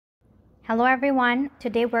Hello everyone,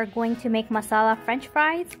 today we're going to make masala french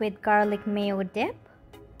fries with garlic mayo dip.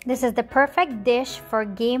 This is the perfect dish for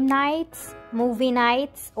game nights, movie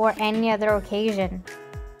nights, or any other occasion.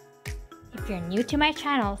 If you're new to my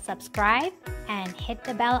channel, subscribe and hit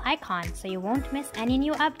the bell icon so you won't miss any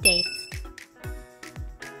new updates.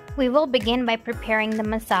 We will begin by preparing the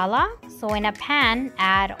masala. So in a pan,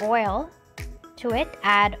 add oil. To it,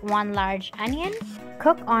 add 1 large onion.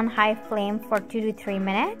 Cook on high flame for 2 to 3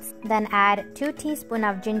 minutes. Then add 2 teaspoons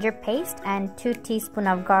of ginger paste and 2 teaspoons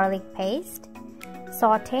of garlic paste.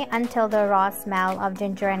 Saute until the raw smell of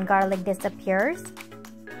ginger and garlic disappears.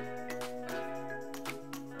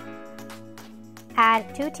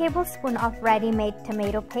 Add 2 tablespoons of ready-made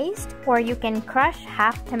tomato paste, or you can crush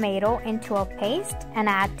half tomato into a paste and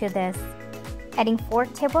add to this. Adding 4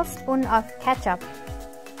 tablespoons of ketchup.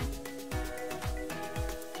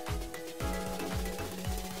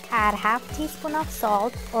 Add half teaspoon of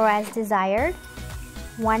salt or as desired,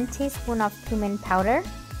 1 teaspoon of cumin powder,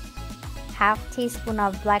 half teaspoon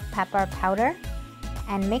of black pepper powder,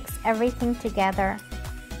 and mix everything together.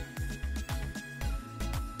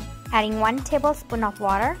 Adding 1 tablespoon of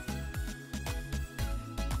water.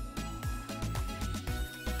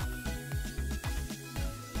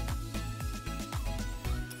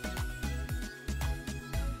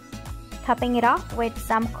 Topping it off with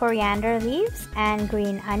some coriander leaves and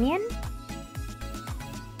green onion.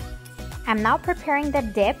 I'm now preparing the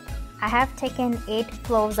dip. I have taken 8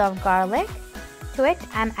 cloves of garlic. To it,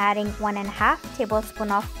 I'm adding 1.5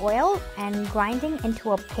 tablespoons of oil and grinding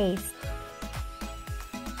into a paste.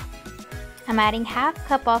 I'm adding half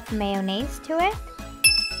cup of mayonnaise to it,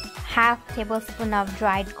 half tablespoon of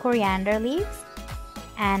dried coriander leaves,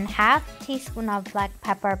 and half teaspoon of black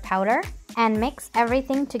pepper powder, and mix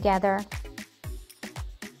everything together.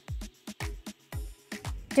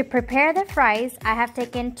 To prepare the fries, I have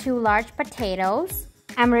taken 2 large potatoes.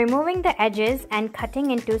 I'm removing the edges and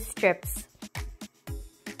cutting into strips.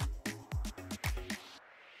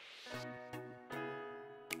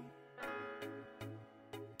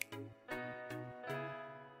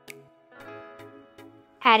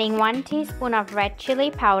 Adding 1 teaspoon of red chili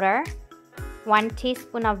powder, 1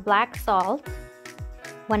 teaspoon of black salt,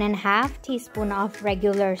 1.5 teaspoon of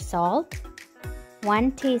regular salt,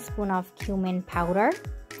 1 teaspoon of cumin powder,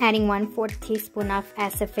 adding 1/4 teaspoon of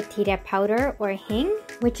asafoetida powder or hing,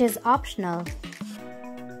 which is optional.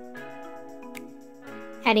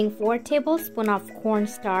 Adding 4 tablespoons of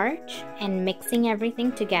cornstarch and mixing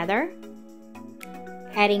everything together.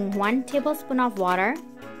 Adding 1 tablespoon of water.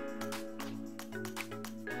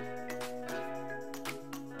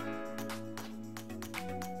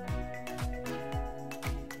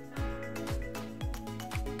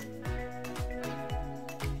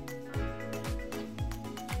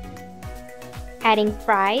 Adding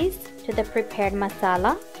fries to the prepared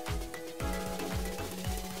masala.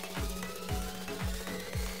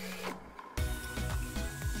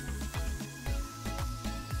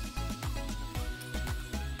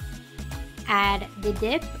 Add the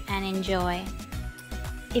dip and enjoy.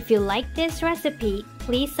 If you like this recipe,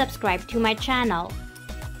 please subscribe to my channel.